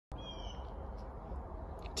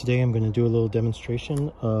Today I'm going to do a little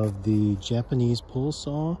demonstration of the Japanese Pull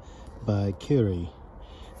Saw by KERYE.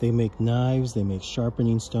 They make knives, they make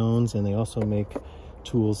sharpening stones, and they also make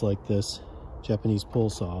tools like this Japanese Pull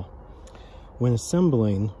Saw. When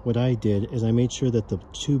assembling, what I did is I made sure that the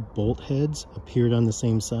two bolt heads appeared on the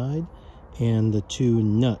same side and the two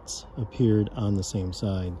nuts appeared on the same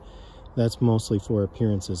side. That's mostly for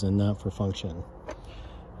appearances and not for function.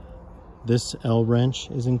 This L wrench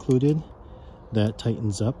is included. That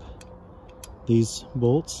tightens up these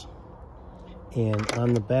bolts, and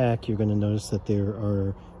on the back you're going to notice that there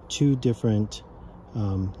are two different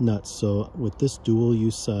nuts. So with this dual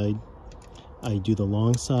use side, I do the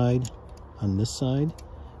long side on this side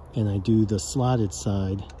and I do the slotted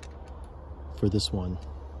side for this one.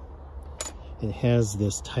 It has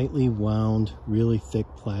this tightly wound, really thick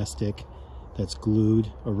plastic that's glued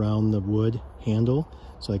around the wood handle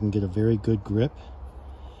so I can get a very good grip.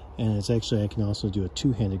 And it's actually, I can also do a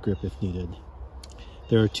two-handed grip if needed.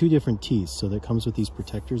 There are two different teeth, so that comes with these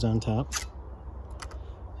protectors on top.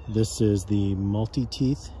 This is the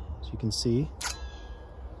multi-teeth, as you can see.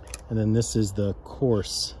 And then this is the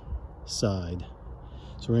coarse side.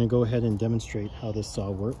 So we're going to go ahead and demonstrate how this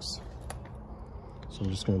saw works. So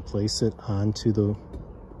I'm just going to place it onto the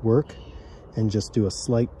work and just do a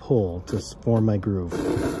slight pull to form my groove.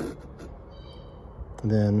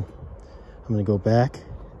 And then I'm going to go back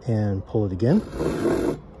and pull it again,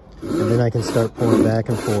 and then I can start pulling back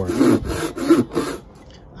and forth.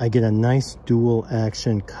 I get a nice dual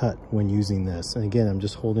action cut when using this, and again I'm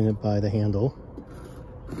just holding it by the handle.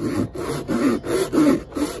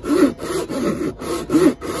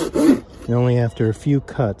 And only after a few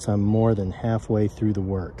cuts I'm more than halfway through the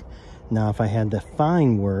work. Now if I had the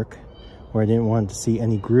fine work where I didn't want to see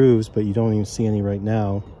any grooves, but you don't even see any right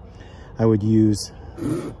now, I would use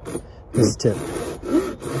this tip.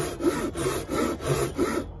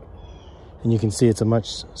 And you can see it's a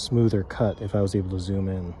much smoother cut if I was able to zoom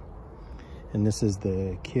in. And this is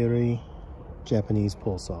the KERYE Japanese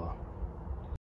Pull Saw.